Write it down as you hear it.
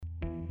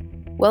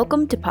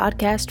Welcome to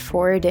Podcast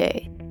for a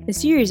Day, a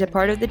series a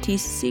part of the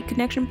TCC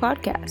Connection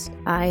podcast.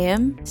 I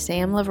am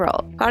Sam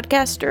Leverall,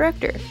 podcast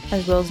director,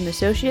 as well as an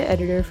associate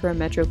editor for a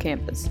Metro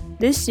campus.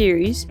 This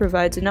series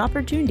provides an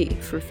opportunity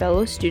for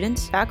fellow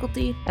students,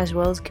 faculty, as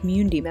well as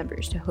community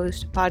members to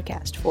host a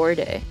podcast for a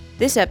day.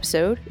 This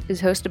episode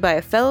is hosted by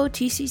a fellow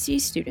TCC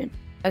student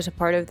as a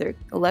part of their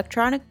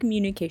electronic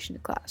communication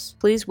class.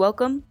 Please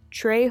welcome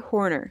Tre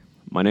Horner.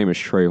 My name is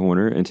Tre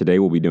Horner, and today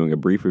we'll be doing a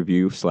brief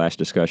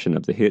review/discussion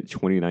of the hit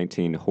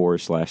 2019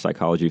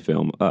 horror/psychology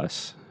film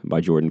Us by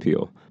Jordan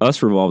Peele.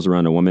 Us revolves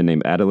around a woman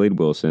named Adelaide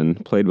Wilson,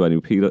 played by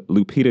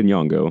Lupita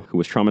Nyong'o, who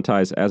was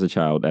traumatized as a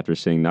child after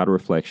seeing not a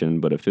reflection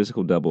but a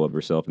physical double of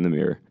herself in the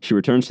mirror. She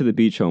returns to the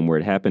beach home where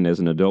it happened as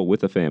an adult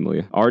with a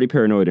family. Already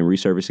paranoid and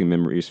resurfacing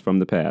memories from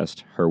the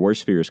past, her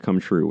worst fears come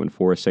true when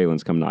four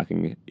assailants come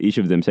knocking, each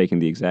of them taking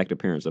the exact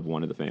appearance of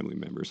one of the family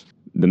members.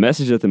 The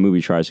message that the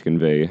movie tries to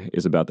convey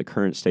is about the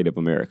current state of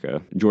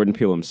America. Jordan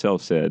Peele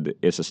himself said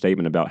it's a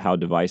statement about how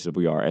divisive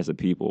we are as a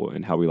people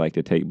and how we like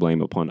to take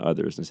blame upon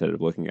others instead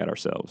of looking at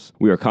ourselves.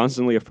 We are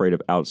constantly afraid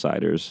of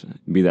outsiders,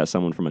 be that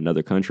someone from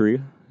another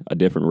country, a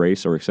different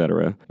race, or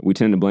etc. We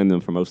tend to blame them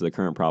for most of the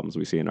current problems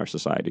we see in our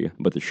society,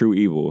 but the true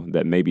evil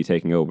that may be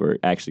taking over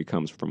actually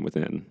comes from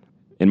within.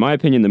 In my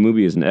opinion, the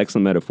movie is an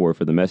excellent metaphor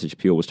for the message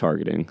Peele was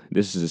targeting.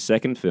 This is his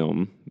second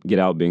film, Get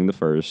Out being the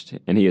first,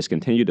 and he has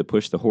continued to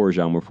push the horror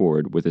genre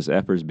forward with his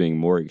efforts being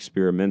more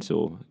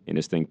experimental in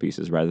his think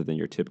pieces rather than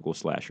your typical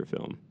slasher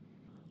film.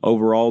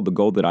 Overall, the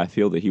goal that I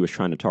feel that he was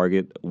trying to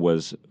target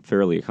was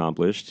fairly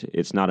accomplished.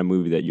 It's not a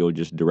movie that you'll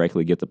just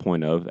directly get the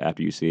point of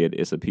after you see it.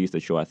 It's a piece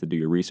that you'll have to do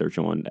your research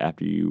on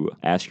after you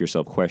ask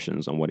yourself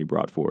questions on what he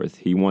brought forth.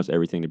 He wants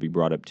everything to be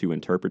brought up to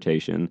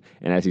interpretation,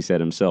 and as he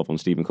said himself on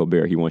Stephen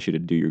Colbert, he wants you to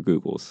do your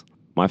Googles.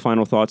 My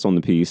final thoughts on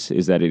the piece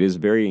is that it is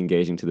very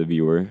engaging to the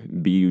viewer,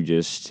 be you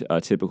just a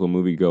typical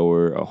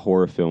moviegoer, a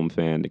horror film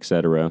fan,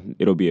 etc.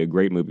 It'll be a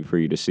great movie for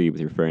you to see with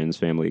your friends,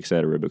 family,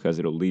 etc. because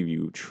it'll leave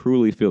you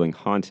truly feeling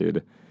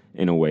haunted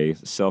in a way,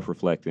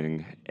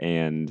 self-reflecting,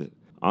 and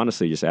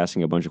honestly just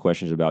asking a bunch of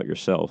questions about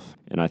yourself.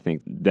 And I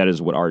think that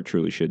is what art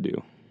truly should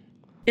do.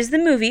 Is the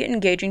movie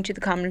engaging to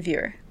the common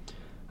viewer?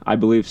 I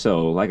believe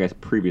so. Like I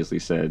previously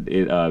said,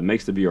 it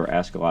makes the viewer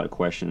ask a lot of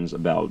questions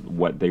about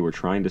what they were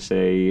trying to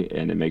say,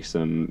 and it makes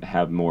them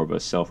have more of a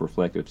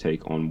self-reflective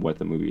take on what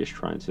the movie is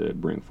trying to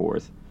bring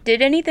forth.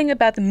 Did anything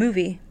about the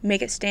movie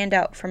make it stand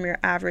out from your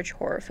average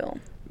horror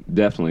film?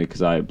 Definitely,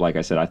 because like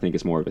I said, I think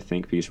it's more of a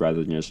think piece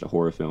rather than just a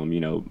horror film. You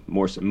know,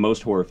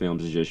 most horror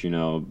films is just,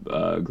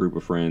 a group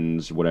of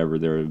friends, whatever,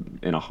 they're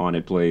in a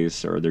haunted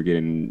place or they're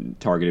getting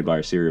targeted by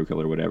a serial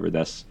killer or whatever.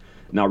 That's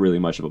not really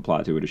much of a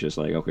plot to it. It's just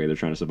like, okay, they're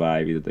trying to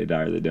survive, either they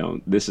die or they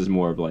don't. This is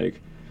more of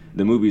like,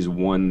 the movie's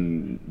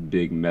one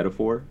big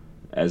metaphor,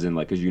 as in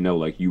like, because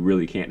you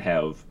really can't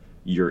have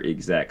your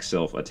exact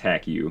self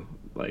attack you.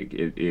 Like,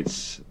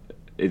 it's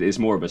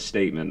more of a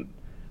statement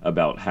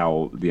about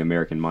how the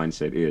American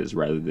mindset is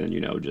rather than,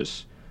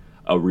 just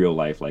a real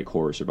life like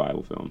horror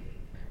survival film.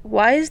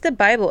 Why is the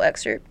Bible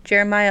excerpt,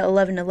 Jeremiah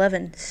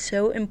 11:11,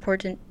 so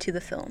important to the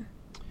film?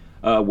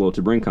 Well,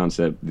 to bring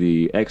concept,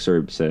 the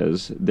excerpt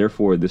says,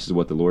 "Therefore this is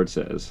what the Lord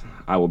says,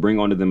 I will bring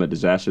onto them a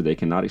disaster they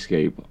cannot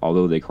escape.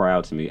 Although they cry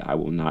out to me, I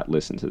will not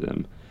listen to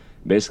them."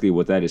 Basically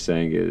what that is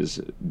saying is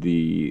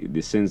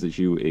the sins that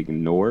you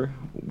ignore,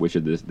 which are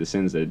the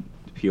sins that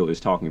Peele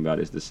is talking about,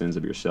 is the sins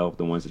of yourself,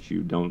 the ones that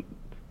you don't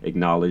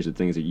acknowledge, the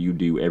things that you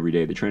do every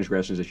day, the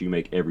transgressions that you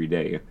make every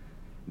day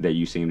that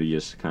you seem to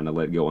just kind of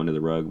let go under the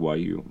rug while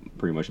you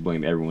pretty much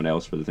blame everyone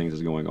else for the things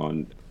that's going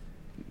on.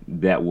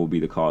 That will be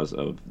the cause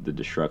of the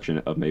destruction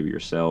of maybe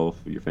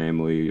yourself, your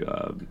family,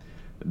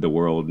 the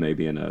world,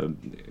 maybe in a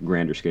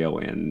grander scale,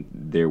 and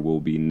there will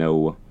be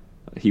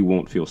he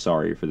won't feel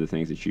sorry for the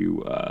things that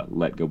you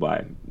let go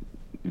by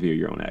via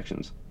your own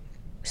actions.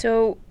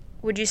 So,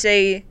 would you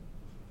say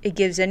it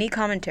gives any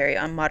commentary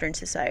on modern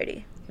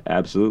society?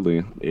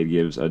 Absolutely. It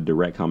gives a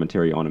direct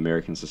commentary on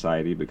American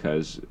society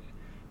because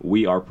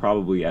we are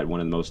probably at one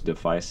of the most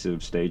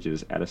divisive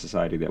stages at a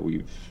society that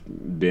we've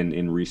been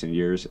in recent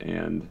years,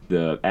 and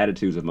the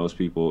attitudes of most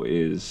people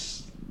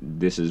is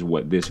this is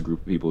what this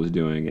group of people is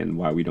doing and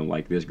why we don't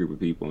like this group of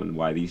people and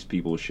why these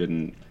people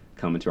shouldn't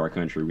come into our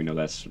country. We know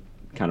that's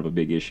kind of a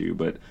big issue,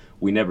 but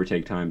we never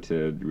take time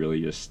to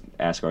really just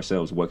ask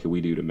ourselves, what can we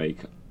do to make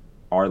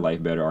our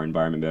life better, our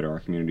environment better,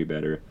 our community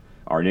better,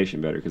 our nation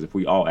better? Because if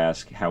we all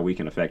ask how we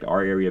can affect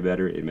our area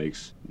better, it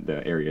makes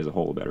the area as a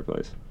whole a better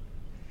place.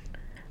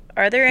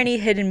 Are there any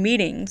hidden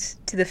meanings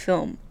to the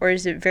film, or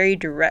is it very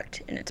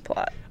direct in its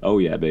plot? Oh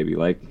yeah, baby.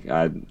 Like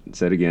I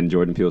said again,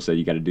 Jordan Peele said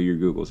you got to do your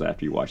Googles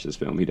after you watch this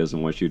film. He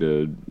doesn't want you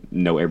to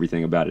know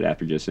everything about it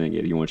after just seeing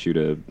it. He wants you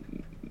to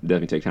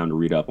definitely take time to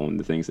read up on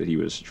the things that he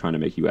was trying to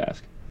make you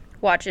ask.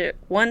 Watch it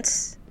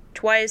once,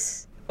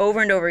 twice, over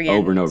and over again.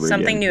 Over and over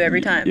Something again. new every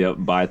time. Yep,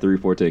 buy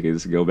 3-4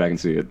 tickets, go back and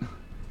see it.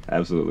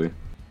 Absolutely.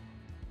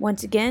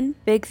 Once again,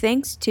 big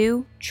thanks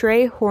to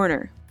Tre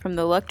Horner from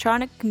the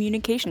electronic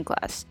communication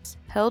class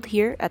held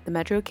here at the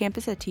Metro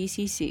campus at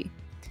TCC.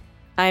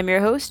 I am your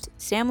host,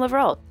 Sam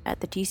Leverall at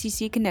the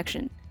TCC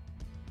Connection.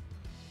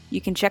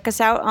 You can check us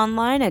out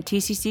online at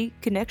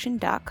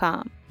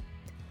tccconnection.com.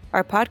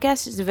 Our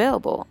podcast is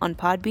available on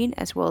Podbean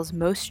as well as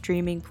most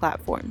streaming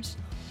platforms.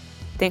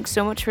 Thanks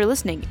so much for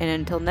listening, and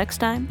until next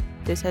time,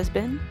 this has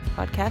been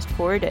Podcast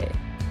for a Day.